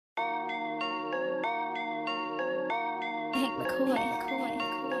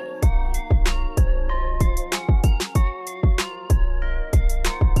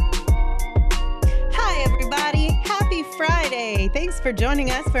Hi, everybody. Happy Friday. Thanks for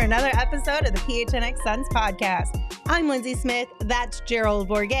joining us for another episode of the PHNX Suns podcast. I'm Lindsay Smith. That's Gerald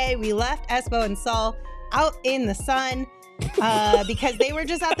Bourget. We left Espo and Saul out in the sun because they were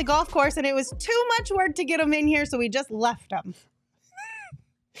just at the golf course and it was too much work to get them in here, so we just left them.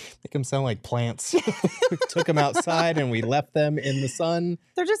 Make them sound like plants. We took them outside and we left them in the sun.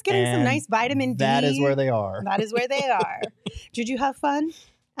 They're just getting some nice vitamin D. That is where they are. That is where they are. Did you have fun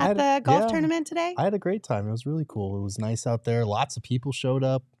at the golf tournament today? I had a great time. It was really cool. It was nice out there. Lots of people showed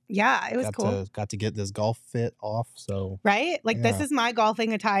up. Yeah, it was cool. Got to get this golf fit off. So right? Like This is my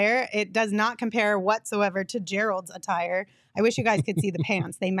golfing attire. It does not compare whatsoever to Gerald's attire. I wish you guys could see the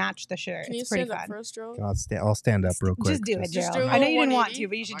pants. They match the shirt. Can it's pretty fun. For us, Gerald? I'll stand up real quick. Just do it, Gerald. do I know you didn't want 180. to,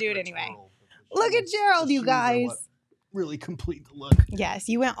 but you should do it anyway. Look at Gerald, you guys. Really complete the look. Yes,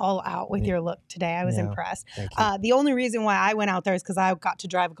 you went all out with your look today. I was impressed. Thank you. The only reason why I went out there is because I got to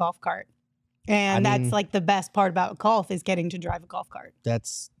drive a golf cart. And that's like the best part about golf is getting to drive a golf cart.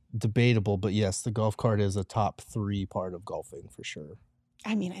 That's debatable, but yes, the golf cart is a top 3 part of golfing for sure.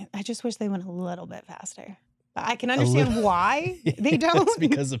 I mean, I just wish they went a little bit faster. But I can understand why they don't. It's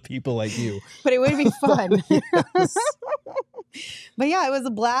because of people like you. But it would be fun. Yes. But yeah, it was a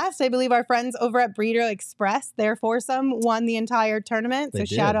blast. I believe our friends over at Breeder Express, their foursome, won the entire tournament. So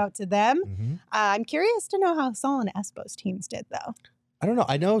shout out to them. Mm-hmm. I'm curious to know how Saul and Espo's teams did, though. I don't know.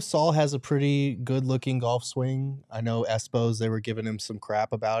 I know Saul has a pretty good-looking golf swing. I know Espo's, they were giving him some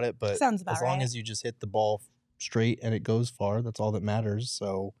crap about it. But sounds about as long right. as you just hit the ball straight and it goes far, that's all that matters.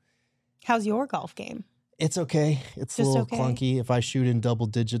 So How's your golf game? it's okay. It's Just a little okay? clunky. If I shoot in double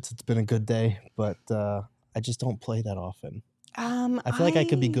digits, it's been a good day. But I just don't play that often. I feel like I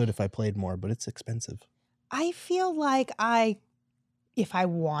could be good if I played more, but it's expensive. I feel like if I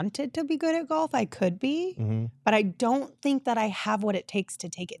wanted to be good at golf, I could be. Mm-hmm. But I don't think that I have what it takes to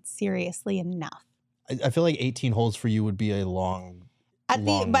take it seriously enough. I feel like 18 holes for you would be a long By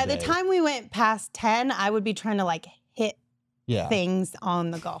the day. time we went past 10, I would be trying to like hit things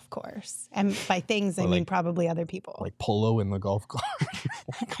on the golf course. And by things, I mean probably other people. Like polo in the golf cart.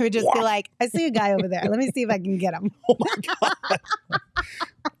 I would just be like, I see a guy over there. Let me see if I can get him. Oh my God.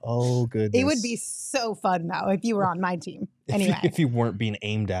 Oh, goodness. It would be so fun, though, if you were on my team. Anyway. If you weren't being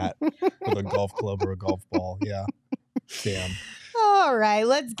aimed at with a golf club or a golf ball. Yeah. Damn. All right,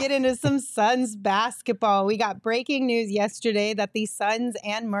 let's get into some Suns basketball. We got breaking news yesterday that the Suns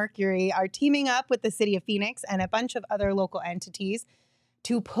and Mercury are teaming up with the city of Phoenix and a bunch of other local entities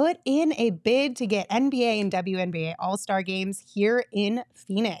to put in a bid to get NBA and WNBA All-Star games here in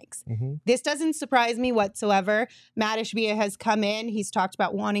Phoenix. Mm-hmm. This doesn't surprise me whatsoever. Matt Ishbia has come in. He's talked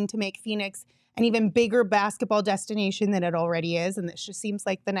about wanting to make Phoenix an even bigger basketball destination than it already is, and this just seems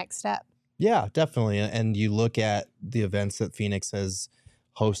like the next step. Yeah, definitely. And you look at the events that Phoenix has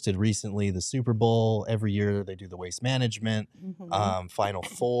hosted recently, the Super Bowl. Every year they do the waste management, Final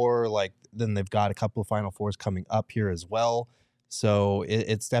Four. Then they've got a couple of Final Fours coming up here as well. So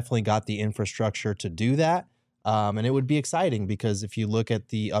it's definitely got the infrastructure to do that. And it would be exciting because if you look at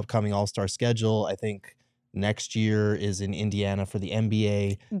the upcoming All-Star schedule, I think next year is in Indiana for the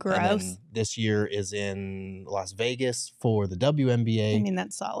NBA. Gross. And then this year is in Las Vegas for the WNBA. I mean,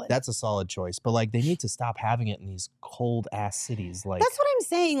 that's solid. That's a solid choice. But they need to stop having it in these cold ass cities. That's what I'm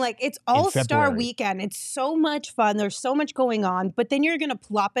saying. It's All-Star weekend. It's so much fun. There's so much going on. But then you're going to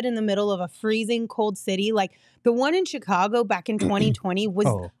plop it in the middle of a freezing cold city. The one in Chicago back in 2020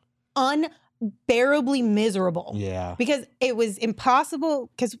 was unbearably miserable. Yeah. Because it was impossible,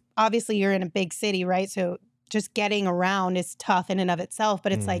 because obviously you're in a big city, right? So just getting around is tough in and of itself.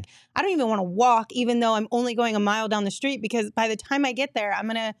 But it's I don't even want to walk, even though I'm only going a mile down the street, because by the time I get there, I'm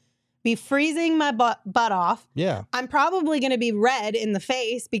going to be freezing my butt off. Yeah. I'm probably going to be red in the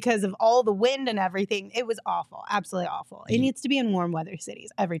face because of all the wind and everything. It was awful. Absolutely awful. It needs to be in warm weather cities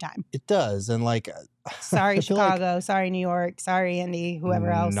every time. It does. And Sorry, Chicago. Sorry, New York. Sorry, Indy.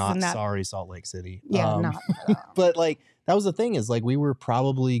 Whoever else. Not sorry, Salt Lake City. Yeah, not at all. But that was the thing is we were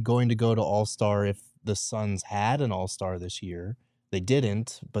probably going to go to All-Star if the Suns had an All-Star this year. They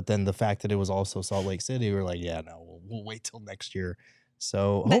didn't. But then the fact that it was also Salt Lake City, we were like, yeah, no, we'll wait till next year.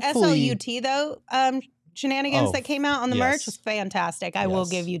 So the hopefully, SLUT though, shenanigans that came out on the merch was fantastic. I will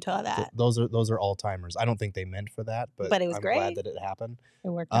give Utah that. Those are all timers. I don't think they meant for that, but it was I'm great. glad that it happened. It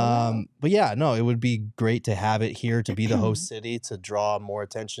worked out well. But yeah, no, it would be great to have it here, to be the host city, to draw more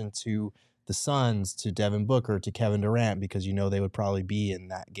attention to the Suns, to Devin Booker, to Kevin Durant, because they would probably be in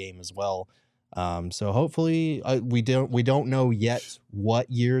that game as well. So hopefully we don't know yet what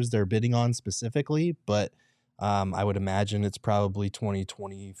years they're bidding on specifically, but I would imagine it's probably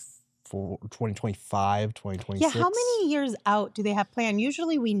 2024, 2025, 2026. Yeah, how many years out do they have planned?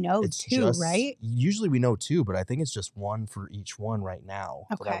 Usually we know right? Usually we know 2, but I think it's just 1 for each one right now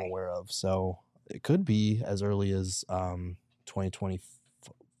that I'm Okay. aware of. So it could be as early as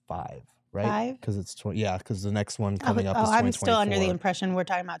 2025, right? Because it's because the next one coming up is 2024. I'm still under the impression we're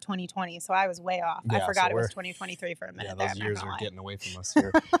talking about 2020, so I was way off. I forgot it was 2023 for a minute. Yeah, those years are getting away from us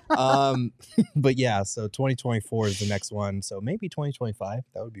here. But yeah, so 2024 is the next one. So maybe 2025.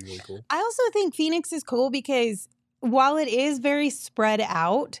 That would be really cool. I also think Phoenix is cool because while it is very spread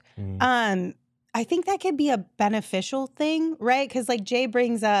out, I think that could be a beneficial thing, right? Because like Jay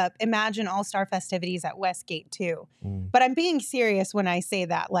brings up, imagine All-Star festivities at Westgate too. But I'm being serious when I say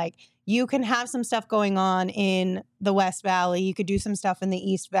that. Like, you can have some stuff going on in the West Valley. You could do some stuff in the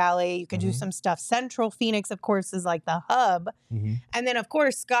East Valley. You could do some stuff. Central Phoenix, of course, is like the hub. And then, of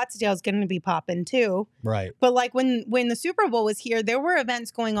course, Scottsdale is going to be popping too. Right. But like when the Super Bowl was here, there were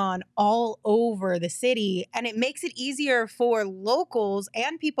events going on all over the city. And it makes it easier for locals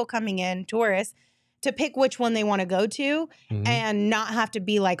and people coming in, tourists, to pick which one they want to go to and not have to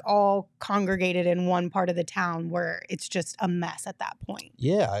be like all congregated in one part of the town where it's just a mess at that point.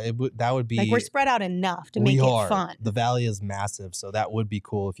 Yeah, that would be like we're spread out enough to make it fun. The valley is massive, so that would be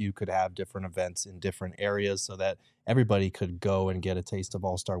cool if you could have different events in different areas so that everybody could go and get a taste of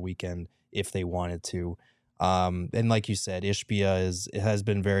All-Star Weekend if they wanted to. And like you said, Ishbia has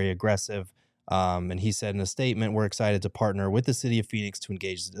been very aggressive. And he said in a statement, we're excited to partner with the city of Phoenix to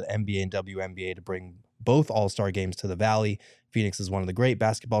engage the NBA and WNBA to bring both All-Star games to the Valley. Phoenix is one of the great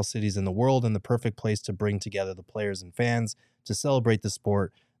basketball cities in the world and the perfect place to bring together the players and fans to celebrate the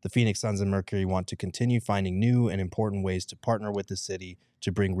sport. The Phoenix Suns and Mercury want to continue finding new and important ways to partner with the city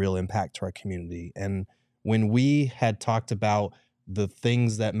to bring real impact to our community. And when we had talked about the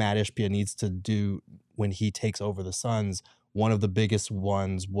things that Matt Ishbia needs to do when he takes over the Suns, one of the biggest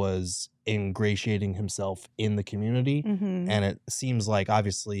ones was ingratiating himself in the community. And it seems like,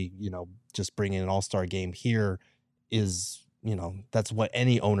 obviously, just bringing an All-Star game here is, that's what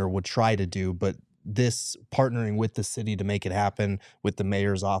any owner would try to do. But this partnering with the city to make it happen with the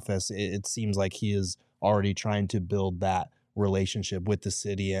mayor's office, it seems like he is already trying to build that relationship with the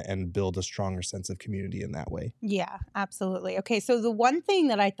city and build a stronger sense of community in that way. Yeah, absolutely. Okay, so the one thing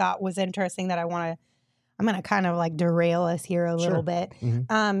that I thought was interesting that I'm going to kind of like derail us here a little bit.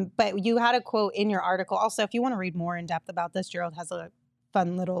 But you had a quote in your article. Also, if you want to read more in depth about this, Gerald has a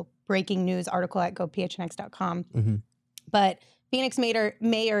fun little breaking news article at gophnx.com. But Phoenix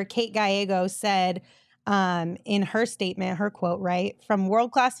Mayor Kate Gallego said in her statement, her quote, right, from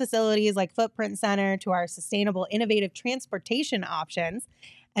world-class facilities like Footprint Center to our sustainable, innovative transportation options.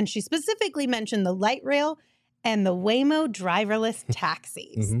 And she specifically mentioned the light rail and the Waymo driverless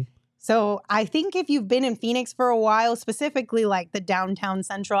taxis. So I think if you've been in Phoenix for a while, specifically like the downtown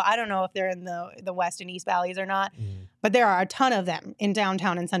central, I don't know if they're in the West and East Valleys or not, but there are a ton of them in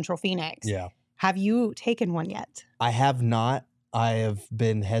downtown and central Phoenix. Yeah. Have you taken one yet? I have not. I have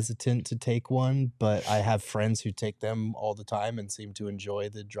been hesitant to take one, but I have friends who take them all the time and seem to enjoy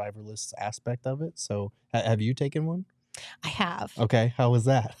the driverless aspect of it. So have you taken one? I have. Okay. How was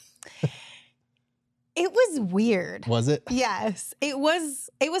that? It was weird. Was it? Yes. It was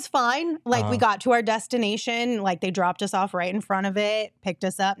fine. Like we got to our destination, like they dropped us off right in front of it, picked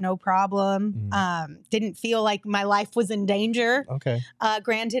us up, no problem. Didn't feel like my life was in danger. Okay.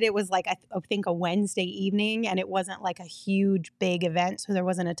 Granted, it was like, I think a Wednesday evening and it wasn't like a huge, big event. So there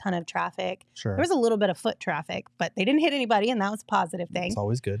wasn't a ton of traffic. Sure. There was a little bit of foot traffic, but they didn't hit anybody and that was a positive thing. It's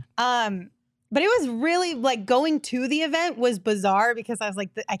always good. But it was really like going to the event was bizarre because I was like,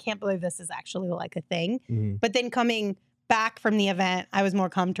 I can't believe this is actually like a thing. But then coming back from the event, I was more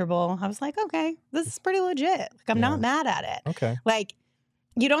comfortable. I was like, okay, this is pretty legit. Like I'm not mad at it. Okay. Like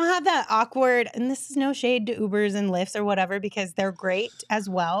you don't have that awkward, and this is no shade to Ubers and Lyfts or whatever because they're great as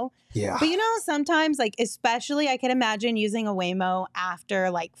well. Yeah. But sometimes like, especially I can imagine using a Waymo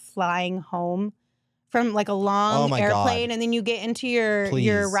after like flying home from like a long airplane and then you get into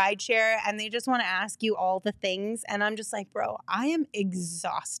your ride share and they just want to ask you all the things. And I'm just like, bro, I am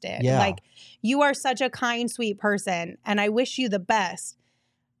exhausted. Yeah. Like you are such a kind, sweet person and I wish you the best.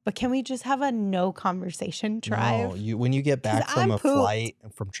 But can we just have a no conversation drive? No, when you get back from a flight,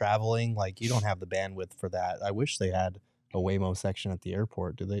 from traveling, like you don't have the bandwidth for that. I wish they had a Waymo section at the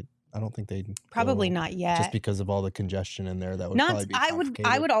airport. Do they? I don't think they'd probably not yet. Just because of all the congestion in there, that would probably be complicated.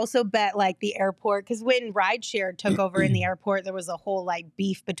 I would also bet like the airport, because when rideshare took over in the airport, there was a whole like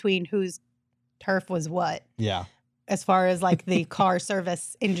beef between whose turf was what. Yeah. As far as like the car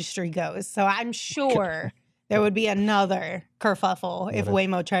service industry goes. So I'm sure There would be another kerfuffle if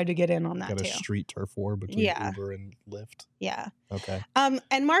Waymo tried to get in on that too. Got a street turf war between Uber and Lyft. Yeah. Okay.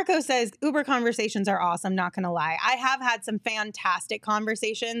 And Marco says Uber conversations are awesome. Not gonna lie, I have had some fantastic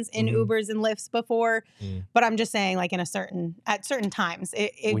conversations in Ubers and Lyfts before, but I'm just saying, like at certain times,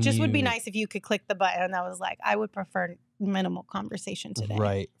 it just would be nice if you could click the button that was like, I would prefer minimal conversation today.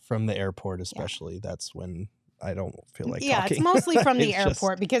 Right, from the airport especially. That's when I don't feel like talking. It's mostly from the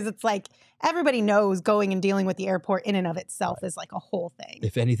airport because it's like everybody knows going and dealing with the airport in and of itself is like a whole thing.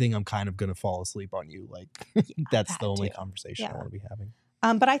 If anything, I'm kind of going to fall asleep on you. Like that's the only conversation I want to be having.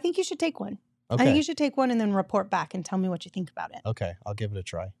 But I think you should take one. Okay. I think you should take one and then report back and tell me what you think about it. Okay, I'll give it a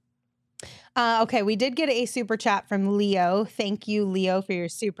try. Okay, we did get a super chat from Leo. Thank you, Leo, for your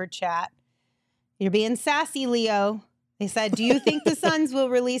super chat. You're being sassy, Leo. They said, do you think the Suns will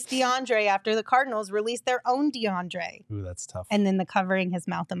release DeAndre after the Cardinals release their own DeAndre? Ooh, that's tough. And then the covering his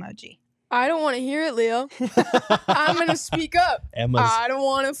mouth emoji. I don't want to hear it, Leo. I'm going to speak up. I don't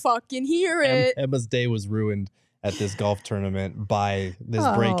want to fucking hear it. Emma's day was ruined at this golf tournament by this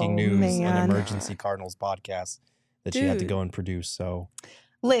breaking news, an emergency Cardinals podcast that she had to go and produce. So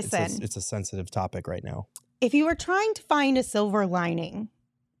listen, it's a sensitive topic right now. If you were trying to find a silver lining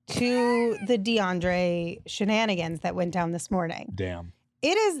to the DeAndre shenanigans that went down this morning. Damn.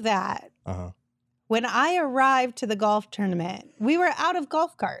 It is that when I arrived to the golf tournament, we were out of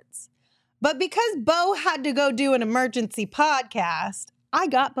golf carts. But because Bo had to go do an emergency podcast, I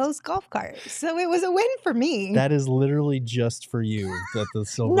got Bo's golf cart. So it was a win for me. That is literally just for you, the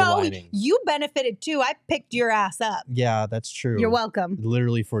silver lining. No, you benefited too. I picked your ass up. Yeah, that's true. You're welcome.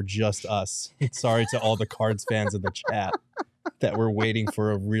 Literally for just us. Sorry to all the Cards fans in the chat that were waiting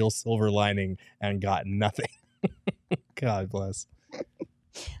for a real silver lining and got nothing. God bless.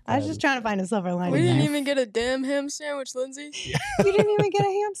 I was just trying to find a silver lining. We didn't even get a damn ham sandwich, Lindsay. You didn't even get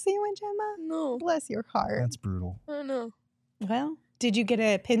a ham sandwich, Emma? No. Bless your heart. That's brutal. I know. Well, did you get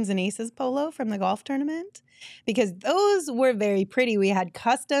a Pins and Aces polo from the golf tournament? Because those were very pretty. We had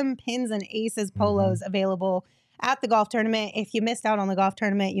custom Pins and Aces polos available at the golf tournament. If you missed out on the golf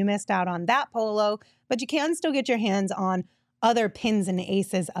tournament, you missed out on that polo, but you can still get your hands on other Pins and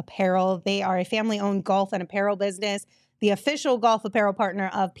Aces apparel. They are a family-owned golf and apparel business, the official golf apparel partner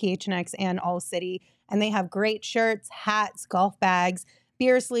of PHNX and All City. And they have great shirts, hats, golf bags,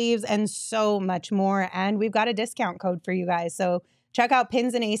 beer sleeves, and so much more. And we've got a discount code for you guys. So check out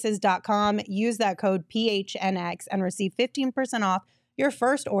pinsandaces.com, use that code PHNX, and receive 15% off your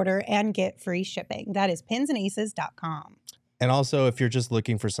first order and get free shipping. That is pinsandaces.com. And also, if you're just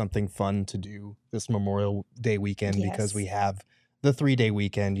looking for something fun to do this Memorial Day weekend, because we have the 3-day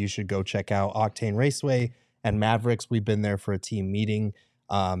weekend, you should go check out Octane Raceway and Mavericks. We've been there for a team meeting,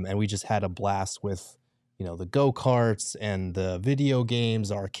 and we just had a blast with, the go-karts and the video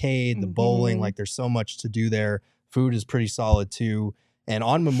games, arcade, the bowling. Like, there's so much to do there. Food is pretty solid, too. And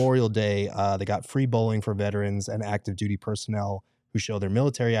on Memorial Day, they got free bowling for veterans and active duty personnel who show their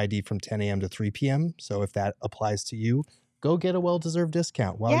military ID from 10 a.m. to 3 p.m. So if that applies to you, go get a well-deserved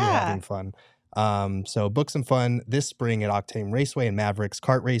discount while you're having fun. So book some fun this spring at Octane Raceway and Mavericks,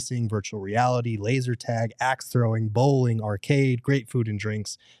 kart racing, virtual reality, laser tag, axe throwing, bowling, arcade, great food and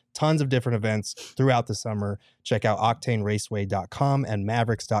drinks, tons of different events throughout the summer. Check out octaneraceway.com and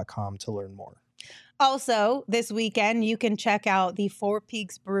mavericks.com to learn more. Also, this weekend, you can check out the Four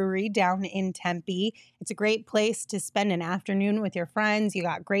Peaks Brewery down in Tempe. It's a great place to spend an afternoon with your friends. You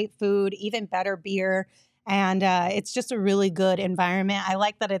got great food, even better beer. And it's just a really good environment. I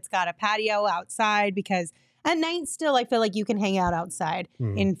like that it's got a patio outside because at night still, I feel like you can hang out outside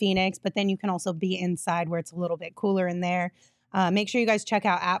in Phoenix, but then you can also be inside where it's a little bit cooler in there. Make sure you guys check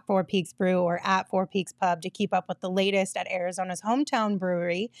out at Four Peaks Brew or at Four Peaks Pub to keep up with the latest at Arizona's hometown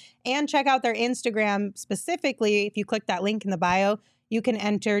brewery. And check out their Instagram specifically. If you click that link in the bio, you can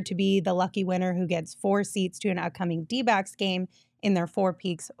enter to be the lucky winner who gets 4 seats to an upcoming D-backs game in their Four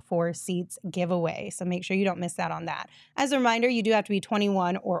Peaks 4 seats giveaway. So make sure you don't miss out on that. As a reminder, you do have to be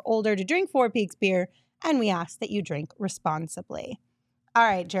 21 or older to drink Four Peaks beer, and we ask that you drink responsibly. All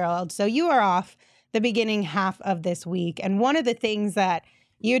right, Gerald, so you are off the beginning half of this week, and one of the things that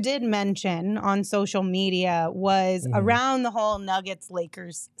you did mention on social media was around the whole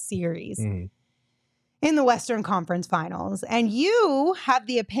Nuggets-Lakers series in the Western Conference Finals. And you have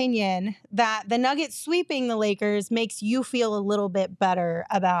the opinion that the Nuggets sweeping the Lakers makes you feel a little bit better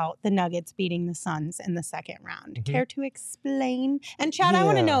about the Nuggets beating the Suns in the second round. Care to explain? And Chad, I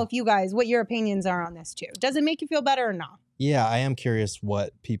want to know what your opinions are on this too. Does it make you feel better or not? Yeah, I am curious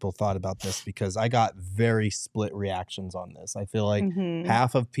what people thought about this because I got very split reactions on this. I feel like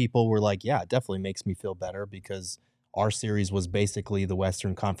half of people were like, yeah, it definitely makes me feel better because our series was basically the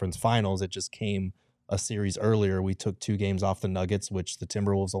Western Conference Finals. It just came a series earlier. We took 2 games off the Nuggets, which the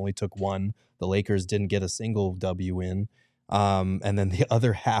Timberwolves only took 1. The Lakers didn't get a single W in. And then the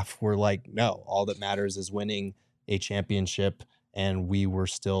other half were like, no, all that matters is winning a championship. And we were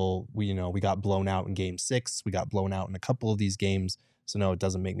still, we got blown out in game 6. We got blown out in a couple of these games. So no, it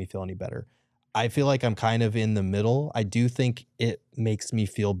doesn't make me feel any better. I feel like I'm kind of in the middle. I do think it makes me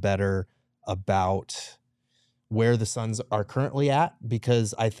feel better about where the Suns are currently at,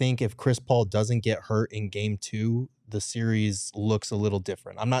 because I think if Chris Paul doesn't get hurt in game 2, the series looks a little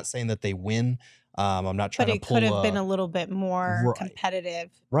different. I'm not saying that they win. I'm not trying to pull. But it could have been a little bit more competitive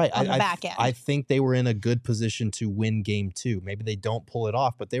on the back end. I think they were in a good position to win game 2. Maybe they don't pull it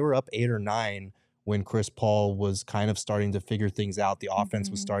off, but they were up 8 or 9 when Chris Paul was kind of starting to figure things out. The offense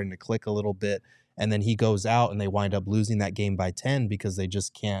was starting to click a little bit. And then he goes out and they wind up losing that game by 10 because they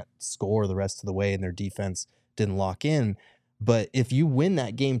just can't score the rest of the way and their defense didn't lock in. But if you win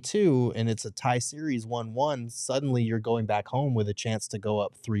that game 2 and it's a tie series 1-1, suddenly you're going back home with a chance to go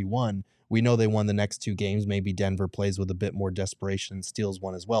up 3-1. We know they won the next 2 games. Maybe Denver plays with a bit more desperation and steals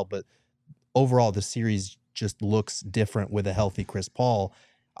one as well. But overall, the series just looks different with a healthy Chris Paul.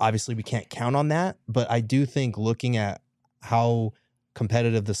 Obviously, we can't count on that. But I do think looking at how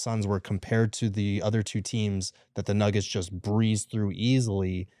competitive the Suns were compared to the other 2 teams that the Nuggets just breezed through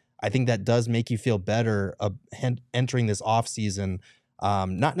easily, I think that does make you feel better entering this offseason.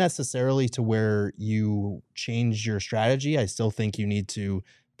 Not necessarily to where you change your strategy. I still think you need to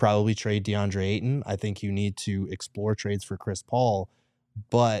probably trade DeAndre Ayton. I think you need to explore trades for Chris Paul.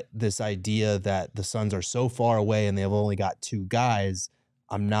 But this idea that the Suns are so far away and they've only got 2 guys,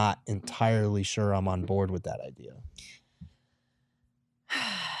 I'm not entirely sure I'm on board with that idea.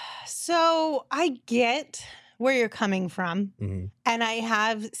 So I get where you're coming from. Mm-hmm. And I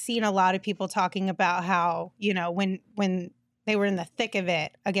have seen a lot of people talking about how, when they were in the thick of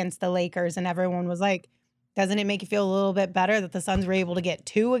it against the Lakers and everyone was like, doesn't it make you feel a little bit better that the Suns were able to get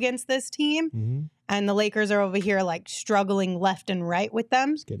 2 against this team? Mm-hmm. And the Lakers are over here like struggling left and right with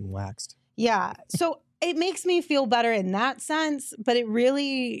them. Just getting waxed. Yeah. So it makes me feel better in that sense, but it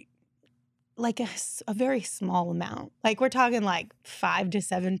really, like a very small amount. Like we're talking like 5 to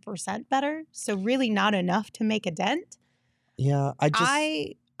 7% better. So really not enough to make a dent. Yeah.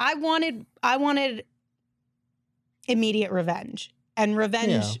 I wanted immediate revenge. And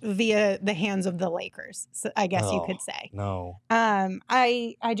revenge via the hands of the Lakers, so I guess you could say. No.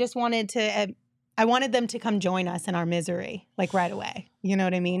 I just wanted to. I wanted them to come join us in our misery, like right away. You know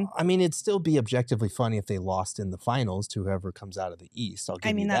what I mean? I mean, it'd still be objectively funny if they lost in the finals to whoever comes out of the East. I'll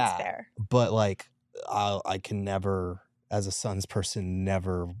give you that. That's fair. But like, I can never, as a Suns person,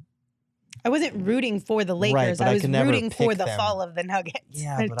 never. I wasn't rooting for the Lakers. Right, I was rooting for the them. fall of the Nuggets.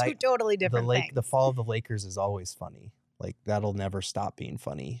 Yeah, they're but 2 totally different things. The fall of the Lakers is always funny. Like, that'll never stop being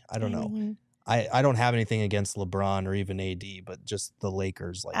funny. I don't know. I don't have anything against LeBron or even AD, but just the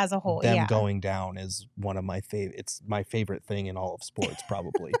Lakers, like as a whole, them going down is one of my favorite. It's my favorite thing in all of sports,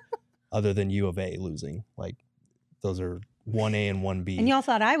 probably, other than U of A losing. Like, those are 1A and 1B. And y'all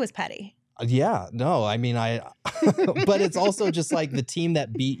thought I was petty. Yeah, no, I mean, but it's also just like the team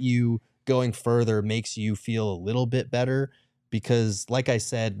that beat you going further makes you feel a little bit better because, like I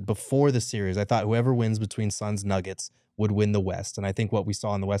said before the series, I thought whoever wins between Suns Nuggets would win the West. And I think what we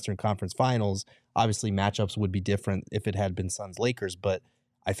saw in the Western Conference Finals, obviously matchups would be different if it had been Suns Lakers, but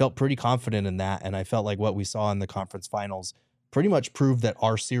I felt pretty confident in that. And I felt like what we saw in the conference finals pretty much proved that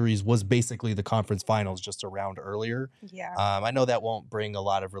our series was basically the conference finals just a round earlier. Yeah. I know that won't bring a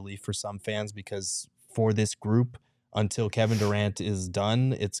lot of relief for some fans because for this group, until Kevin Durant is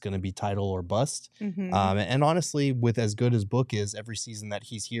done, it's going to be title or bust. Mm-hmm. And honestly, with as good as Book is, every season that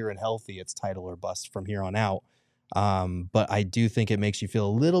he's here and healthy, it's title or bust from here on out. But I do think it makes you feel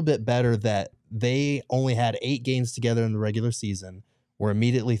a little bit better that they only had 8 games together in the regular season, were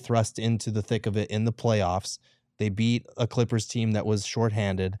immediately thrust into the thick of it in the playoffs. They beat a Clippers team that was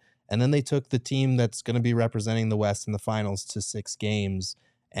shorthanded, and then they took the team that's going to be representing the West in the finals to 6 games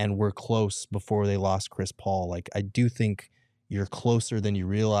and were close before they lost Chris Paul. Like, I do think you're closer than you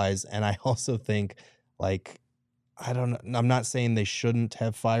realize. And I also think, like, I don't know. I'm not saying they shouldn't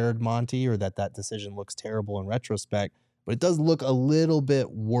have fired Monty or that decision looks terrible in retrospect, but it does look a little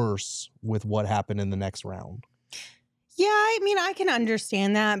bit worse with what happened in the next round. Yeah, I mean, I can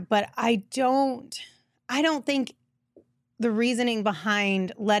understand that, but I don't think the reasoning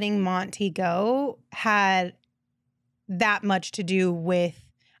behind letting Monty go had that much to do with,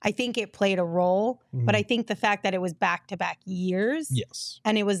 I think it played a role, but I think the fact that it was back-to-back years, yes,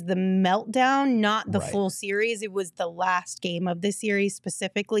 and it was the meltdown, not the Right. full series. It was the last game of the series,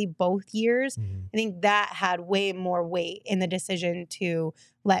 specifically both years. I think that had way more weight in the decision to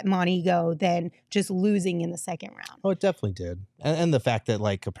let Monty go than just losing in the second round. Oh, it definitely did. And the fact that,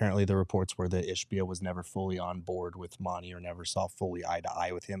 like, apparently the reports were that Ishbia was never fully on board with Monty or never saw fully eye to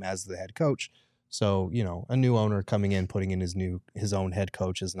eye with him as the head coach. So, you know, a new owner coming in, putting in his own head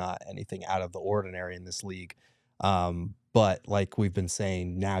coach is not anything out of the ordinary in this league. But like we've been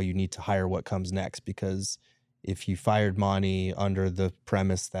saying, now you need to hire what comes next, because if you fired Monty under the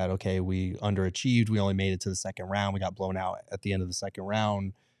premise that, okay, we underachieved, we only made it to the second round, we got blown out at the end of the second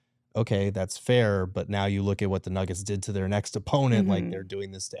round, okay, that's fair. But now you look at what the Nuggets did to their next opponent, like they're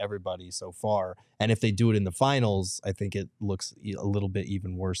doing this to everybody so far. And if they do it in the finals, I think it looks a little bit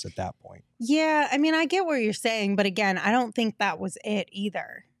even worse at that point. Yeah, I mean, I get what you're saying, but again, I don't think that was it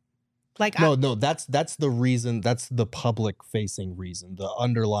either. Like, no, that's the reason. That's the public facing reason. The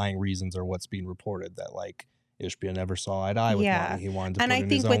underlying reasons are what's being reported, that like Ishbia never saw eye to eye with Monty. He wanted to put in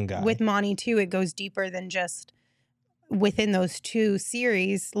his own guy. And I think with Monty too, it goes deeper than just within those two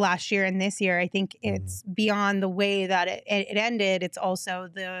series last year and this year. I think it's beyond the way that it ended. It's also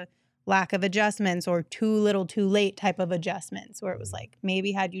the lack of adjustments, or too little too late type of adjustments, where it was like,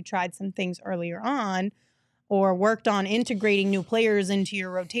 maybe had you tried some things earlier on or worked on integrating new players into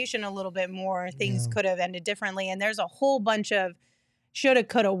your rotation a little bit more, things could have ended differently. And there's a whole bunch of shoulda,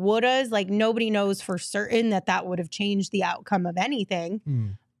 coulda, wouldas. Like, nobody knows for certain that would have changed the outcome of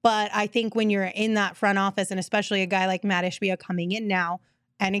anything. But I think when you're in that front office, and especially a guy like Matt Ishbia coming in now,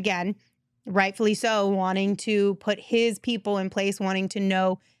 and again, rightfully so, wanting to put his people in place, wanting to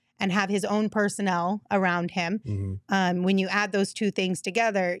know and have his own personnel around him. When you add those two things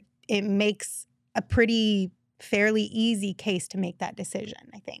together, it makes a pretty fairly easy case to make that decision,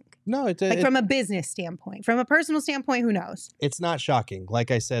 I think. No, it's like from a business standpoint. From a personal standpoint, who knows? It's not shocking. Like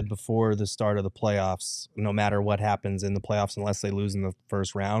I said before the start of the playoffs, no matter what happens in the playoffs, unless they lose in the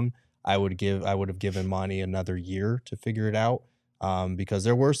first round, I would have given Monty another year to figure it out, because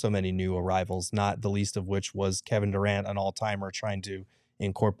there were so many new arrivals, not the least of which was Kevin Durant, an all-timer, trying to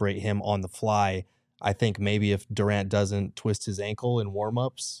incorporate him on the fly. I think maybe if Durant doesn't twist his ankle in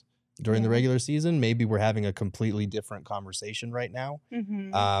warm-ups during the regular season, maybe we're having a completely different conversation right now.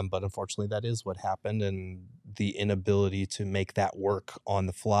 But unfortunately, that is what happened, and the inability to make that work on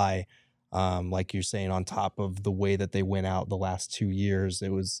the fly, like you're saying, on top of the way that they went out the last 2 years,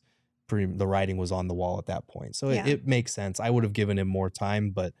 it was the writing was on the wall at that point. So it makes sense. I would have given him more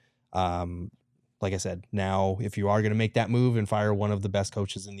time, but like I said, now if you are going to make that move and fire one of the best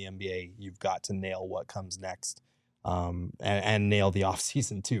coaches in the NBA, you've got to nail what comes next. And nail the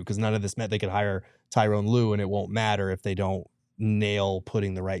offseason too, because none of this meant they could hire Tyronn Lue, and it won't matter if they don't nail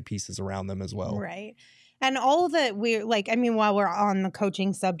putting the right pieces around them as well. Right. And all that we're like, I mean, while we're on the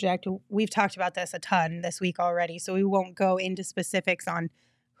coaching subject, we've talked about this a ton this week already, so we won't go into specifics on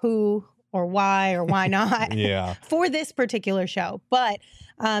who or why or why not for this particular show. But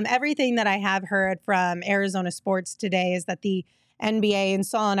everything that I have heard from Arizona sports today is that the NBA, and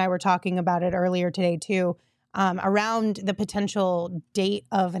Saul and I were talking about it earlier today too, around the potential date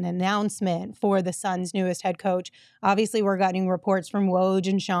of an announcement for the Suns' newest head coach. Obviously, we're getting reports from Woj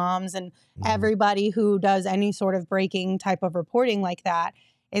and Shams and everybody who does any sort of breaking type of reporting like that,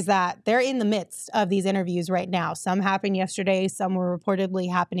 is that they're in the midst of these interviews right now. Some happened yesterday, some were reportedly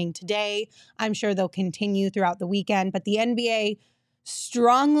happening today. I'm sure they'll continue throughout the weekend, but the NBA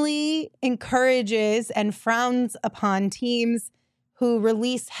strongly encourages and frowns upon teams who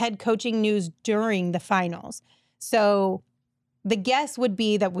release head coaching news during the finals. So the guess would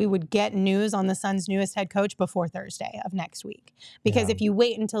be that we would get news on the Suns' newest head coach before Thursday of next week. Because if you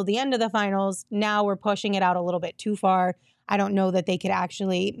wait until the end of the finals, now we're pushing it out a little bit too far. I don't know that they could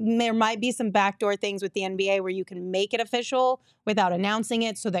actually, there might be some backdoor things with the NBA where you can make it official without announcing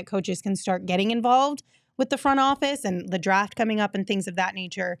it so that coaches can start getting involved with the front office and the draft coming up and things of that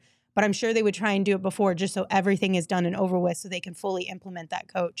nature. But I'm sure they would try and do it before, just so everything is done and over with, so they can fully implement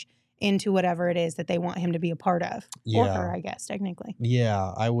that coach into whatever it is that they want him to be a part of. Or her, I guess, technically.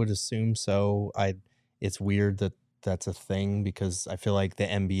 Yeah, I would assume so. It's weird that that's a thing, because I feel like the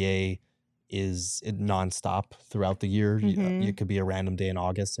NBA is nonstop throughout the year. It could be a random day in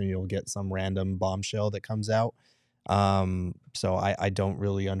August and you'll get some random bombshell that comes out. So I don't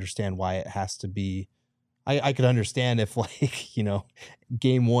really understand why it has to be. I could understand if, like, you know,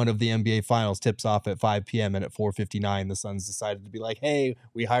 game one of the NBA finals tips off at 5 p.m. and at 4:59 the Suns decided to be like, hey,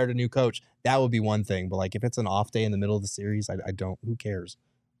 we hired a new coach. That would be one thing. But like, if it's an off day in the middle of the series, I don't, who cares?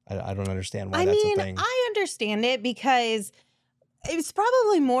 I don't understand why that's a thing. I understand it because It's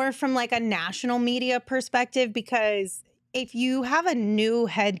probably more from like a national media perspective, because if you have a new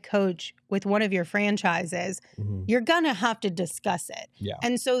head coach with one of your franchises, you're going to have to discuss it. Yeah.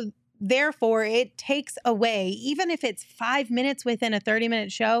 And so therefore it takes away, even if it's 5 minutes within a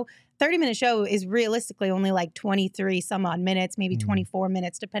 30-minute show, 30-minute show is realistically only like 23 some odd minutes, maybe 24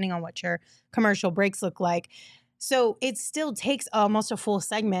 minutes, depending on what your commercial breaks look like. So it still takes almost a full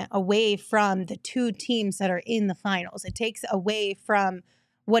segment away from the two teams that are in the finals. It takes away from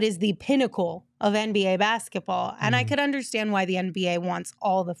what is the pinnacle of NBA basketball. And I could understand why the NBA wants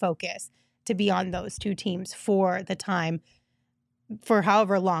all the focus to be on those two teams for the time, for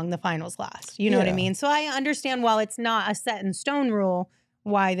however long the finals last. You know what I mean? So I understand, while it's not a set in stone rule,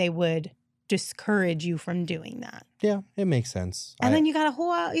 why they would discourage you from doing that. Yeah, it makes sense. And then you got a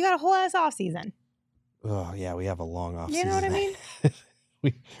whole ass off season. Oh yeah, we have a long off season. You know what I mean?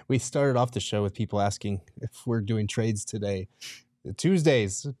 we started off the show with people asking if we're doing trades today.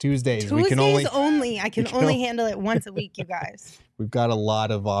 Tuesdays. We can only I can only handle it once a week, you guys. We've got a lot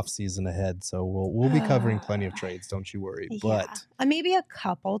of off season ahead, so we'll be covering plenty of trades. Don't you worry. Yeah. But maybe a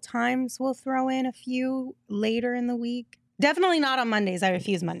couple times we'll throw in a few later in the week. Definitely not on Mondays. I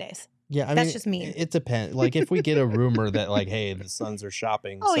refuse Mondays. Yeah, I that's mean, just me. It depends. Like if we get a rumor that like, hey, the Suns are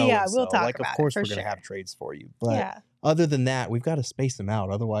shopping. Oh yeah, we'll talk like, about of course it we're sure. gonna have trades for you. But other than that, we've got to space them out.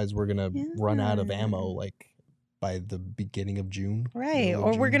 Otherwise, we're gonna run out of ammo like by the beginning of June. Right.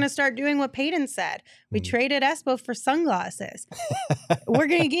 Or we're gonna start doing what Peyton said. We traded Espo for sunglasses. We're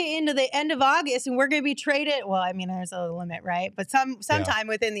gonna get into the end of August and we're gonna be traded. Well, I mean, there's a limit, right? But sometime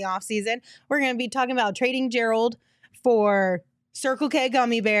within the off season, we're gonna be talking about trading Gerald for Circle K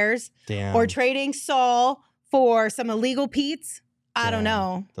gummy bears. Damn. Or trading Saul for some illegal Pete's. I don't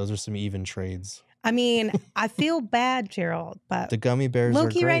know. Those are some even trades. I mean, I feel bad, Gerald, but the gummy bears are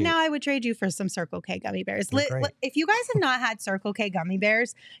low-key great. right now, I would trade you for some Circle K gummy bears. If you guys have not had Circle K gummy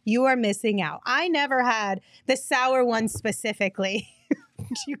bears, you are missing out. I never had the sour ones specifically.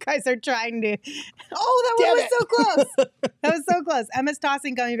 You guys are trying to. Oh, that one was so close. That was so close. Emma's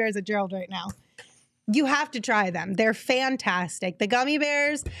tossing gummy bears at Gerald right now. You have to try them. They're fantastic. The gummy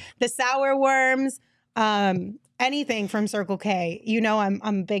bears, the sour worms, anything from Circle K. You know I'm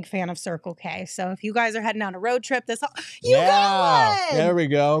a big fan of Circle K. So if you guys are heading on a road trip got one! There we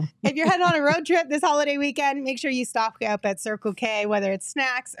go. If you're heading on a road trip this holiday weekend, make sure you stop up at Circle K, whether it's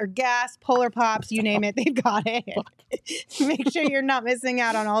snacks or gas, Polar Pops, you name it, they've got it. Make sure you're not missing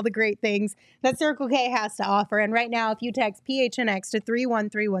out on all the great things that Circle K has to offer. And right now, if you text PHNX to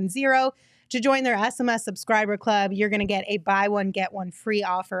 31310, to join their SMS subscriber club, you're going to get a buy one, get one free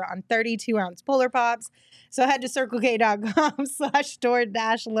offer on 32-ounce Polar Pops. So head to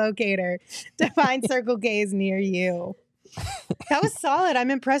CircleK.com/store-locator to find Circle K's near you. That was solid. I'm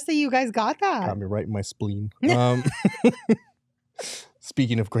impressed that you guys got that. Got me right in my spleen.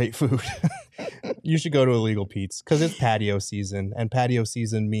 Speaking of great food, you should go to Illegal Pete's because it's patio season, and patio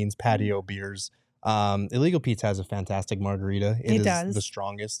season means patio beers. Illegal Pete's has a fantastic margarita. It is the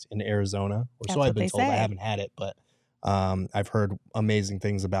strongest in Arizona, or so I've been told. I haven't had it, but I've heard amazing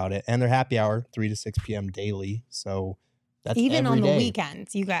things about it. And their happy hour 3 to 6 p.m. daily. So that's even every on day. The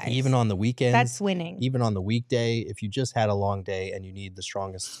weekends, you guys. Even on the weekends, that's winning. Even on the weekday, if you just had a long day and you need the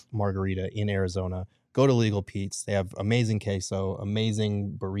strongest margarita in Arizona, go to Illegal Pete's. They have amazing queso,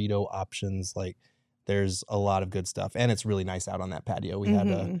 amazing burrito options. Like, there's a lot of good stuff, and it's really nice out on that patio. We had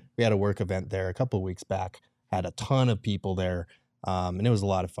a work event there a couple of weeks back. Had a ton of people there, and it was a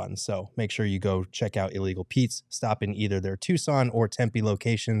lot of fun. So make sure you go check out Illegal Pete's. Stop in either their Tucson or Tempe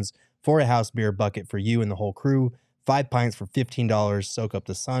locations for a house beer bucket for you and the whole crew. 5 pints for $15. Soak up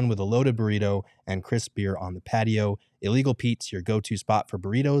the sun with a loaded burrito and crisp beer on the patio. Illegal Pete's, your go-to spot for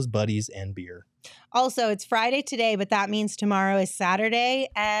burritos, buddies, and beer. Also, it's Friday today, but that means tomorrow is Saturday,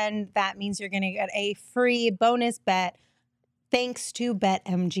 and that means you're going to get a free bonus bet thanks to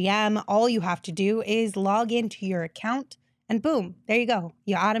BetMGM. All you have to do is log into your account, and boom, there you go.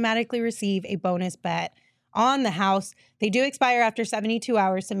 You automatically receive a bonus bet on the house. They do expire after 72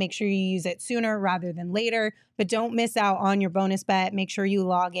 hours, so make sure you use it sooner rather than later, but don't miss out on your bonus bet. Make sure you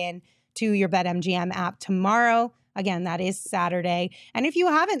log in to your BetMGM app tomorrow. Again, that is Saturday. And if you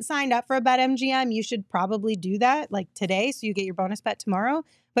haven't signed up for a BetMGM, you should probably do that like today so you get your bonus bet tomorrow.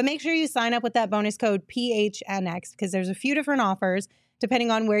 But make sure you sign up with that bonus code PHNX because there's a few different offers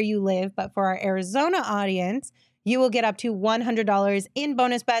depending on where you live. But for our Arizona audience, you will get up to $100 in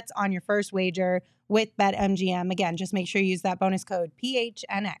bonus bets on your first wager with BetMGM. Again, just make sure you use that bonus code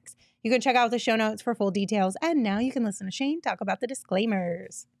PHNX. You can check out the show notes for full details. And now you can listen to Shane talk about the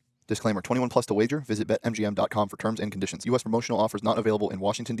disclaimers. Disclaimer, 21 plus to wager. Visit BetMGM.com for terms and conditions. U.S. promotional offers not available in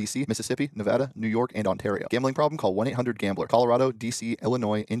Washington, D.C., Mississippi, Nevada, New York, and Ontario. Gambling problem? Call 1-800-GAMBLER. Colorado, D.C.,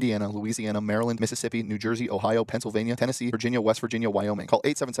 Illinois, Indiana, Louisiana, Maryland, Mississippi, New Jersey, Ohio, Pennsylvania, Tennessee, Virginia, West Virginia, Wyoming. Call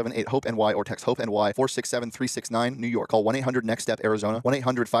 877-8-HOPE-NY or text HOPE-NY 467-369, New York. Call 1-800-NEXT-STEP, Arizona.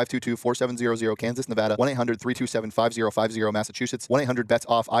 1-800-522-4700, Kansas, Nevada. 1-800-327-5050, Massachusetts.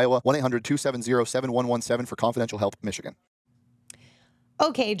 1-800-BETS-OFF, Iowa. 1-800-270-7117 for confidential help, Michigan.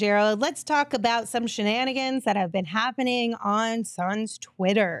 Okay, Gerald, let's talk about some shenanigans that have been happening on Suns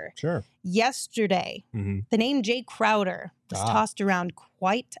Twitter. Sure. Yesterday, the name Jay Crowder was tossed around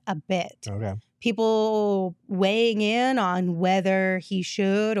quite a bit. Okay. People weighing in on whether he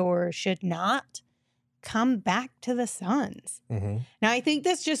should or should not come back to the Suns. Now, I think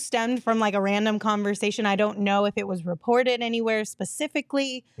this just stemmed from like a random conversation. I don't know if it was reported anywhere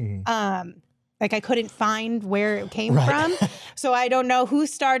specifically. Like I couldn't find where it came from. So I don't know who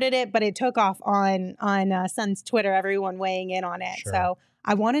started it, but it took off on Suns Twitter, everyone weighing in on it. Sure. So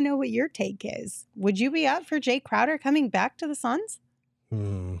I want to know what your take is. Would you be up for Jay Crowder coming back to the Suns?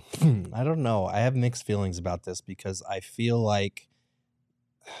 I don't know. I have mixed feelings about this because I feel like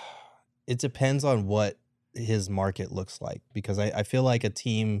it depends on what his market looks like. Because I feel like a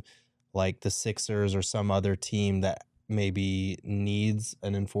team like the Sixers or some other team that maybe needs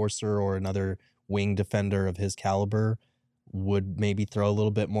an enforcer or another wing defender of his caliber would maybe throw a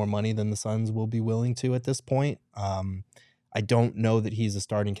little bit more money than the Suns will be willing to at this point. I don't know that he's a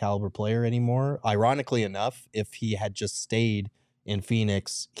starting caliber player anymore. Ironically enough, if he had just stayed in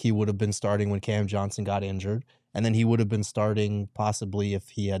Phoenix, he would have been starting when Cam Johnson got injured. And then he would have been starting possibly if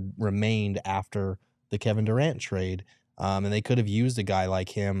he had remained after the Kevin Durant trade. And they could have used a guy like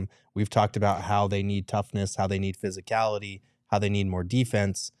him. We've talked about how they need toughness, how they need physicality, how they need more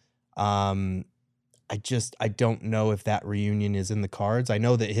defense. I don't know if that reunion is in the cards. I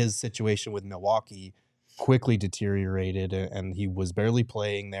know that his situation with Milwaukee quickly deteriorated and he was barely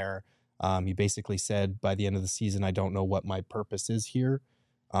playing there. He basically said by the end of the season, I don't know what my purpose is here.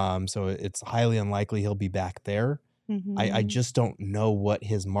 So it's highly unlikely he'll be back there. I just don't know what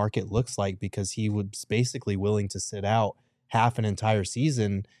his market looks like because he was basically willing to sit out half an entire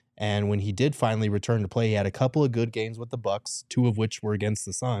season. And when he did finally return to play, he had a couple of good games with the Bucks, 2 of which were against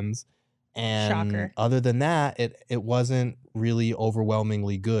the Suns. And Shocker. Other than that, it wasn't really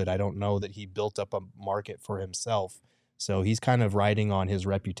overwhelmingly good. I don't know that he built up a market for himself. So he's kind of riding on his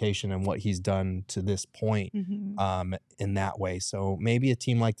reputation and what he's done to this point in that way. So maybe a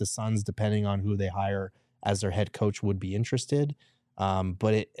team like the Suns, depending on who they hire as their head coach, would be interested.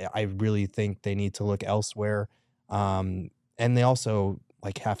 But I really think they need to look elsewhere. And they also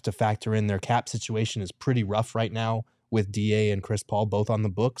have to factor in their cap situation is pretty rough right now with DA and Chris Paul both on the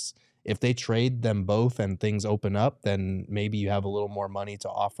books. If they trade them both and things open up, then maybe you have a little more money to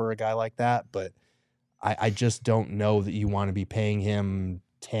offer a guy like that. But I just don't know that you want to be paying him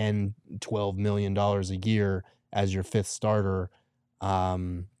 $10, $12 million a year as your fifth starter.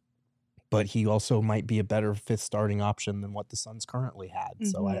 But he also might be a better fifth starting option than what the Suns currently had.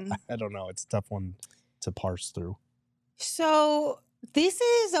 So I don't know. It's a tough one to parse through. So this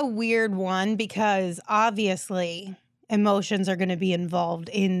is a weird one because obviously emotions are going to be involved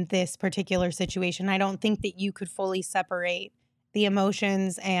in this particular situation. I don't think that you could fully separate the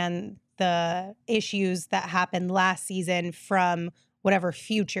emotions and the issues that happened last season from whatever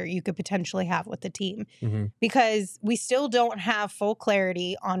future you could potentially have with the team. Because we still don't have full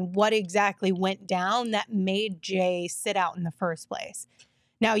clarity on what exactly went down that made Jay sit out in the first place.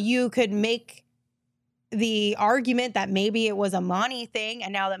 Now, you could make the argument that maybe it was a Monty thing,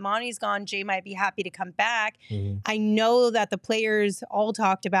 and now that Monty's gone, Jay might be happy to come back. I know that the players all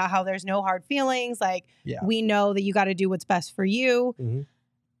talked about how there's no hard feelings. We know that you got to do what's best for you.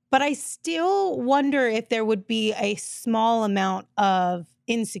 But I still wonder if there would be a small amount of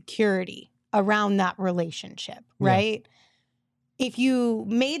insecurity around that relationship, right? If you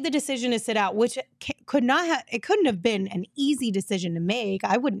made the decision to sit out, which it couldn't have been an easy decision to make,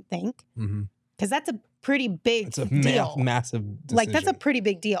 I wouldn't think, because that's a pretty big deal. Massive decision. That's a pretty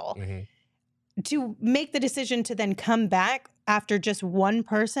big deal. To make the decision to then come back after just one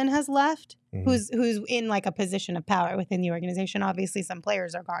person has left, who's in a position of power within the organization. Obviously, some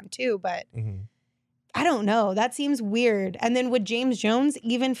players are gone too, but I don't know. That seems weird. And then would James Jones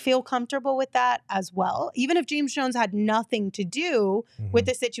even feel comfortable with that as well? Even if James Jones had nothing to do with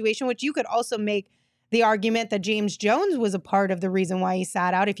the situation, which you could also make the argument that James Jones was a part of the reason why he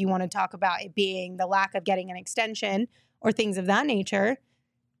sat out, if you want to talk about it being the lack of getting an extension or things of that nature.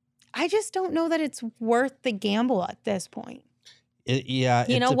 I just don't know that it's worth the gamble at this point. It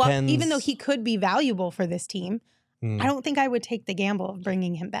depends. Even though he could be valuable for this team, I don't think I would take the gamble of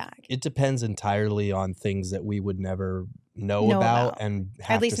bringing him back. It depends entirely on things that we would never know about and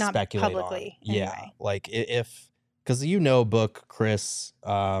have at least to not speculate publicly, on. anyway. Yeah, like because Book, Chris,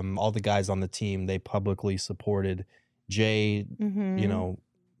 all the guys on the team, they publicly supported Jay,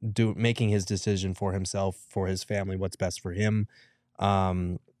 making his decision for himself, for his family, what's best for him.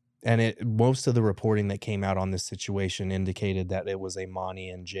 And most of the reporting that came out on this situation indicated that it was a Monty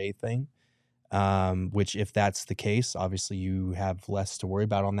and Jay thing. Which if that's the case, obviously you have less to worry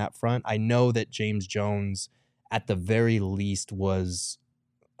about on that front. I know that James Jones, at the very least, was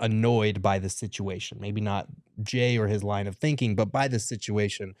annoyed by the situation. Maybe not Jay or his line of thinking, but by the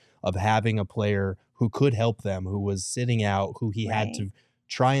situation of having a player who could help them, who was sitting out, who he had to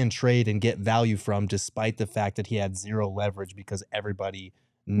try and trade and get value from, despite the fact that he had zero leverage because everybody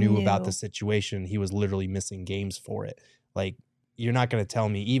knew about the situation. He was literally missing games for it. Like, you're not going to tell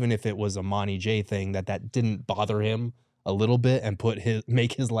me, even if it was a Monty J thing, that didn't bother him a little bit and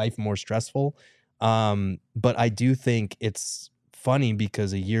make his life more stressful. But I do think it's funny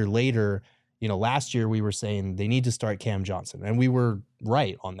because a year later, last year we were saying they need to start Cam Johnson, and we were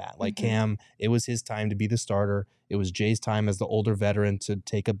right on that. Like Cam, it was his time to be the starter. It was Jay's time as the older veteran to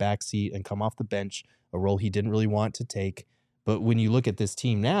take a back seat and come off the bench, a role he didn't really want to take. But when you look at this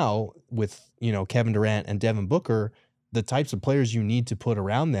team now with, Kevin Durant and Devin Booker, the types of players you need to put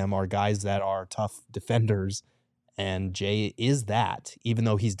around them are guys that are tough defenders. And Jay is that, even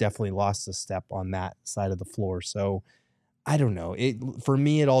though he's definitely lost a step on that side of the floor. So I don't know. For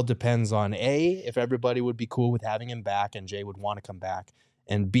me, it all depends on A, if everybody would be cool with having him back and Jay would want to come back,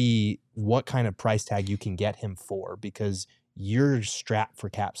 and B, what kind of price tag you can get him for, because you're strapped for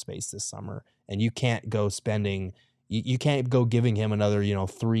cap space this summer and you can't go spending. You can't go giving him another,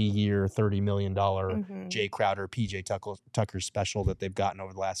 3-year, $30 million Jay Crowder, PJ Tucker special that they've gotten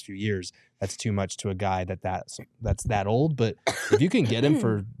over the last few years. That's too much to a guy that's that old. But if you can get him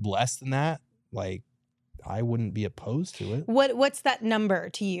for less than that, like, I wouldn't be opposed to it. What's that number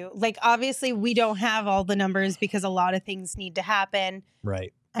to you? Like, obviously, we don't have all the numbers because a lot of things need to happen.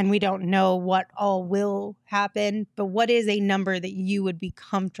 Right. And we don't know what all will happen. But what is a number that you would be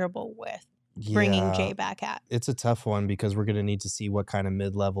comfortable with bringing Jay back at? It's a tough one because we're going to need to see what kind of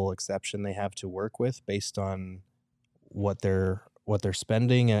mid-level exception they have to work with based on what they're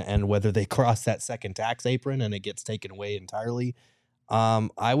spending and whether they cross that second tax apron and it gets taken away entirely.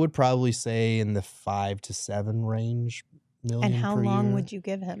 I would probably say in the 5 to 7 range million. And how long would you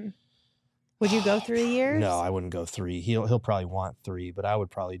give him? Would you go 3 years? No, I wouldn't go 3. He'll probably want 3, but I would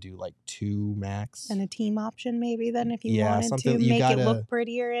probably do like 2 max. And a team option maybe then if you wanted to make it look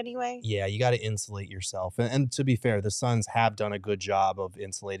prettier anyway. Yeah, you got to insulate yourself. And to be fair, the Suns have done a good job of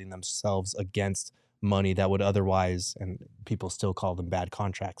insulating themselves against money that would otherwise, and people still call them bad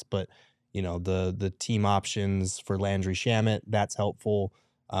contracts, but the team options for Landry Shamet, that's helpful.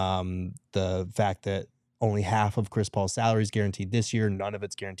 The fact that only half of Chris Paul's salary is guaranteed this year, none of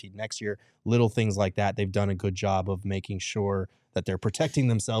it's guaranteed next year. Little things like that. They've done a good job of making sure that they're protecting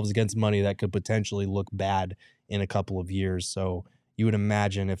themselves against money that could potentially look bad in a couple of years. So you would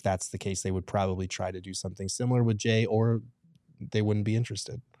imagine if that's the case, they would probably try to do something similar with Jay, or they wouldn't be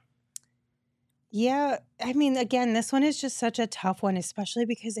interested. Yeah, I mean, again, this one is just such a tough one, especially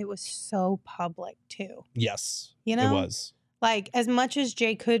because it was so public too. Yes, it was. Like, as much as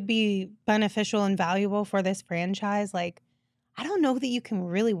Jay could be beneficial and valuable for this franchise, like, I don't know that you can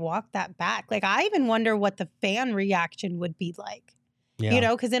really walk that back. Like, I even wonder what the fan reaction would be like.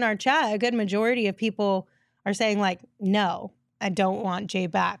 Yeah. Because in our chat, a good majority of people are saying, like, no, I don't want Jay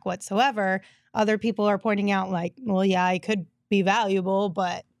back whatsoever. Other people are pointing out, like, well, yeah, I could be valuable,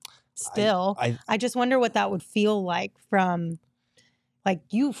 but still, I just wonder what that would feel like from, like,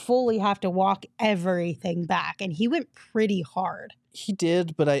 you fully have to walk everything back. And he went pretty hard. He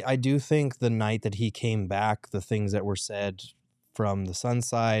did, but I do think the night that he came back, the things that were said from the Sun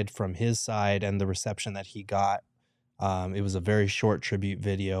side, from his side, and the reception that he got, it was a very short tribute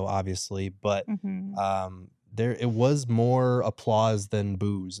video, obviously, but it was more applause than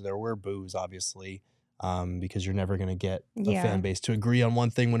boos. There were boos, obviously. Because you're never going to get a fan base to agree on one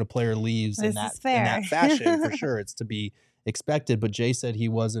thing when a player leaves in that fashion. For sure, it's to be expected. But Jay said he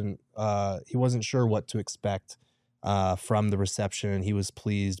wasn't sure what to expect from the reception, and he was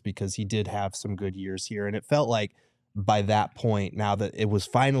pleased because he did have some good years here. And it felt like by that point, now that it was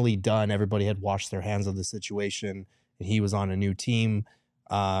finally done, everybody had washed their hands of the situation, and he was on a new team.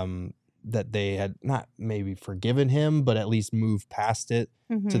 That they had not maybe forgiven him, but at least moved past it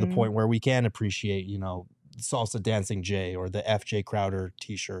to the point where we can appreciate, salsa dancing Jay or the FJ Crowder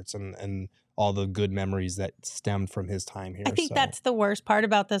t-shirts and all the good memories that stemmed from his time here. I think that's the worst part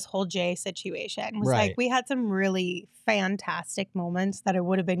about this whole Jay situation was like we had some really fantastic moments that it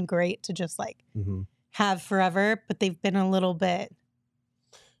would have been great to just like have forever, but they've been a little bit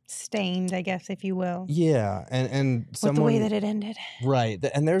stained, I guess, if you will. Yeah, and with the way that it ended. Right,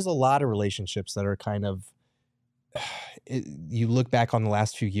 and there's a lot of relationships that are kind of, you look back on the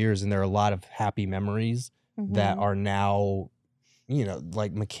last few years and there are a lot of happy memories that are now, you know,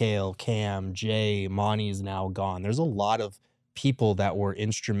 like Mikhail, Cam, Jay, Monty's now gone. There's a lot of people that were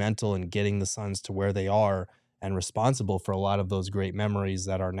instrumental in getting the Suns to where they are and responsible for a lot of those great memories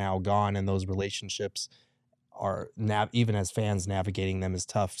that are now gone. And those relationships are even as fans navigating them is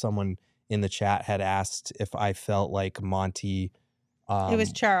tough. Someone in the chat had asked if I felt like Monty. It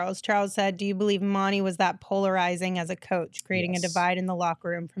was Charles. Charles said, do you believe Monty was that polarizing as a coach, creating a divide in the locker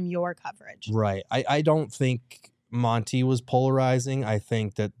room from your coverage? Right. I don't think Monty was polarizing. I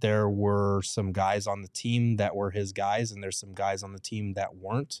think that there were some guys on the team that were his guys, and there's some guys on the team that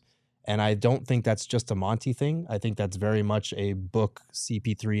weren't. And I don't think that's just a Monty thing. I think that's very much a Book,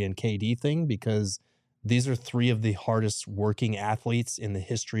 CP3, and KD thing, because these are three of the hardest working athletes in the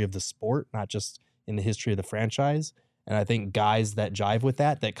history of the sport, not just in the history of the franchise. And I think guys that jive with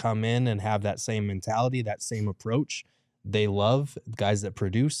that come in and have that same mentality, that same approach, they love guys that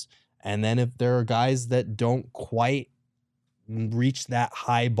produce. And then if there are guys that don't quite reach that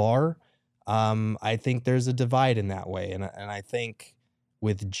high bar, I think there's a divide in that way. And I think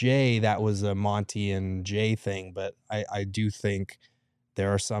with Jay, that was a Monty and Jay thing. But I do think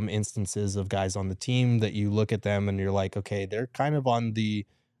there are some instances of guys on the team that you look at them and you're like, okay, they're kind of on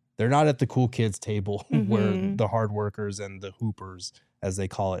they're not at the cool kids table where the hard workers and the hoopers, as they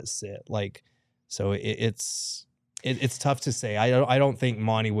call it, sit. Like, so it's tough to say. I don't think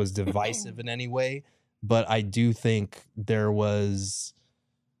Monty was divisive in any way, but I do think there was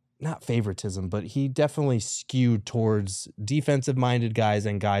not favoritism, but he definitely skewed towards defensive-minded guys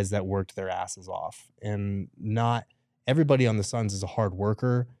and guys that worked their asses off. And not everybody on the Suns is a hard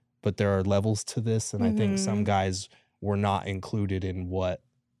worker, but there are levels to this, and I think some guys were not included in what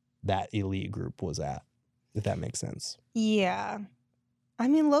that elite group was at, if that makes sense. Yeah. I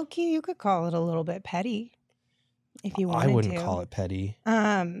mean, low-key, you could call it a little bit petty if you wanted to. I wouldn't call it petty.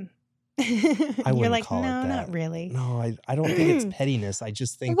 You're like, call no, it that. not really. No, I don't think it's pettiness. I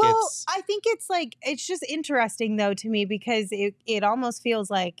just think I think it's like, it's just interesting though to me, because it almost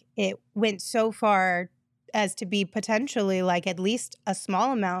feels like it went so far as to be potentially like at least a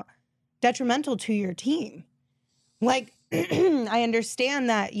small amount detrimental to your team. Like, I understand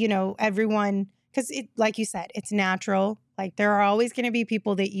that, you know, everyone, because like you said, it's natural. Like there are always going to be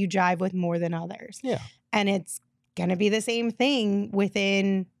people that you jive with more than others. Yeah. And it's going to be the same thing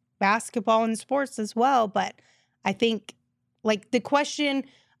within basketball and sports as well. But I think like the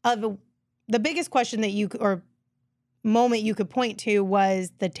biggest question that or moment you could point to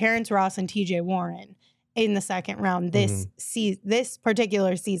was the Terrence Ross and TJ Warren in the second round this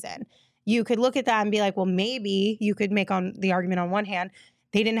particular season. You could look at that and be like, well, maybe you could make the argument on one hand,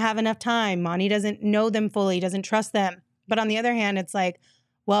 they didn't have enough time. Monty doesn't know them fully, doesn't trust them. But on the other hand, it's like,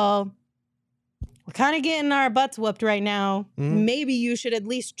 well, we're kind of getting our butts whooped right now. Maybe you should at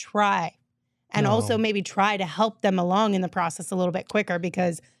least try. And also maybe try to help them along in the process a little bit quicker,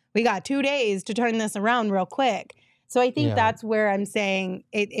 because we got 2 days to turn this around real quick. So I think that's where I'm saying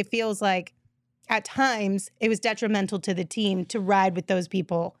it feels like at times it was detrimental to the team to ride with those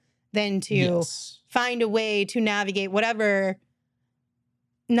people than to find a way to navigate whatever,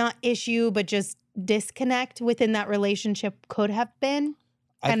 not issue, but just disconnect within that relationship could have been.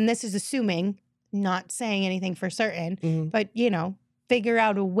 And this is assuming, not saying anything for certain, but, you know, figure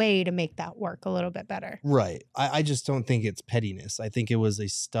out a way to make that work a little bit better. Right. I just don't think it's pettiness. I think it was a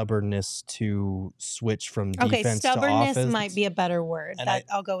stubbornness to switch from defense to offense. Okay, stubbornness might be a better word.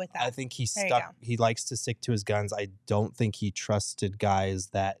 I'll go with that. I think he likes to stick to his guns. I don't think he trusted guys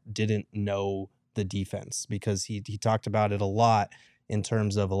that didn't know the defense, because he talked about it a lot in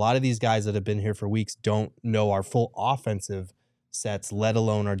terms of a lot of these guys that have been here for weeks don't know our full offensive sets, let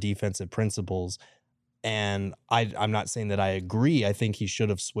alone our defensive principles. And I'm not saying that I agree. I think he should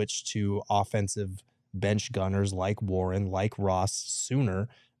have switched to offensive bench gunners like Warren, like Ross sooner,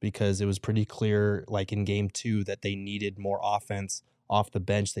 because it was pretty clear, like in game 2, that they needed more offense off the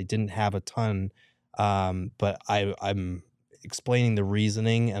bench. They didn't have a ton, but I'm explaining the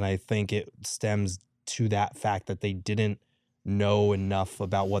reasoning, and I think it stems to that fact that they didn't know enough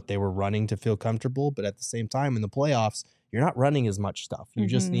about what they were running to feel comfortable. But at the same time, in the playoffs, you're not running as much stuff. You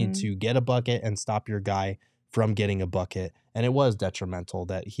just need to get a bucket and stop your guy from getting a bucket. And it was detrimental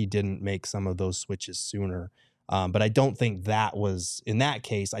that he didn't make some of those switches sooner. But I don't think that was, in that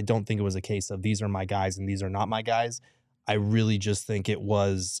case, I don't think it was a case of these are my guys and these are not my guys. I really just think it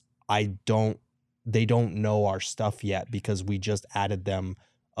was, they don't know our stuff yet because we just added them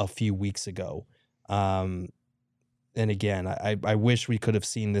a few weeks ago. And again, I wish we could have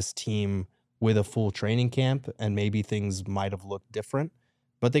seen this team with a full training camp and maybe things might have looked different,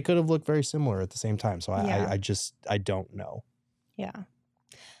 but they could have looked very similar at the same time. So I don't know. Yeah.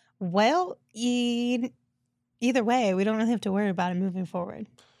 Well, either way, we don't really have to worry about it moving forward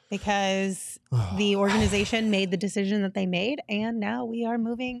because the organization made the decision that they made, and now we are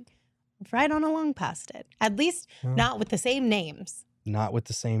moving right on along past it. At least not with the same names. Not with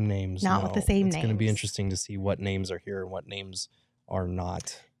the same names. Not with the same names. It's going to be interesting to see what names are here and what names are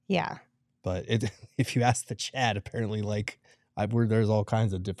not. Yeah. But if you ask the chat, apparently, there's all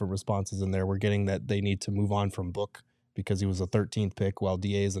kinds of different responses in there. We're getting that they need to move on from Book because he was a 13th pick while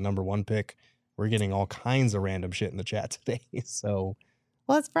DA is the number 1 pick. We're getting all kinds of random shit in the chat today. So,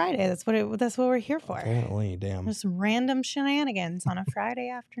 well, it's Friday. That's what we're here for. Apparently, damn. Just random shenanigans on a Friday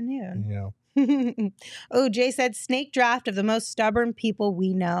afternoon. Yeah. Oh, Jay said snake draft of the most stubborn people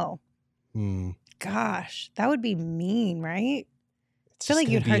we know. Hmm. Gosh, that would be mean, right? I feel like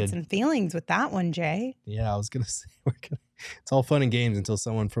you'd hurt some feelings with that one, Jay. Yeah, I was going to say, it's all fun and games until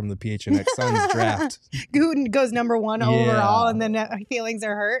someone from the PHNX Suns draft. Goes number 1 overall, and then feelings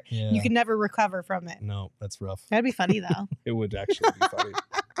are hurt. Yeah. You can never recover from it. No, that's rough. That'd be funny, though. It would actually be funny.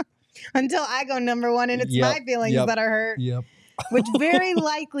 Until I go number 1, and it's my feelings that are hurt. Yep. Which very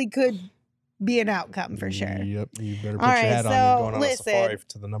likely could be an outcome for sure. Yep. You better put your hat on. You're going on a safari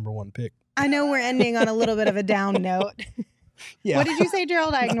to the number 1 pick. I know we're ending on a little bit of a down note. Yeah. What did you say,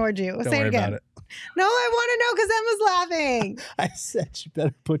 Gerald? I ignored you. Don't say it worry again. About it. No, I want to know because Emma's laughing. I said you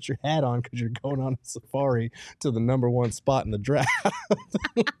better put your hat on because you're going on a safari to the number 1 spot in the draft.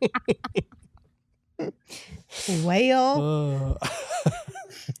 Well,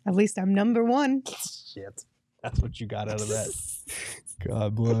 at least I'm number 1. Shit. That's what you got out of that.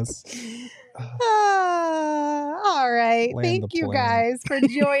 God bless. All right. Thank you guys for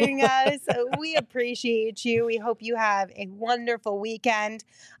joining us. We appreciate you. We hope you have a wonderful weekend.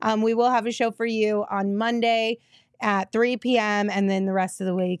 We will have a show for you on Monday at 3 p.m. and then the rest of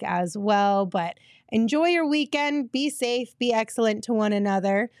the week as well. But enjoy your weekend. Be safe. Be excellent to one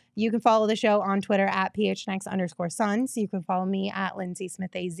another. You can follow the show on Twitter at PHNX_Suns. You can follow me at Lindsay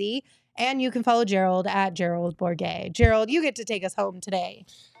Smith AZ. And you can follow Gerald at Gerald Bourget. Gerald, you get to take us home today.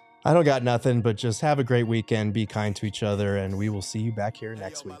 I don't got nothing, but just have a great weekend. Be kind to each other, and we will see you back here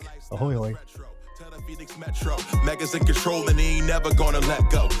next week. Ahoy, ahoy. Phoenix Metro, Megas in control and he ain't never gonna let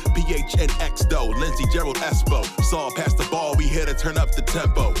go. PHNX though, Lindsay, Gerald, Espo. Saw past the ball, we here to turn up the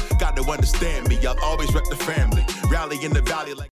tempo. Got to understand me, I'll always wreck the family. Rally in the valley like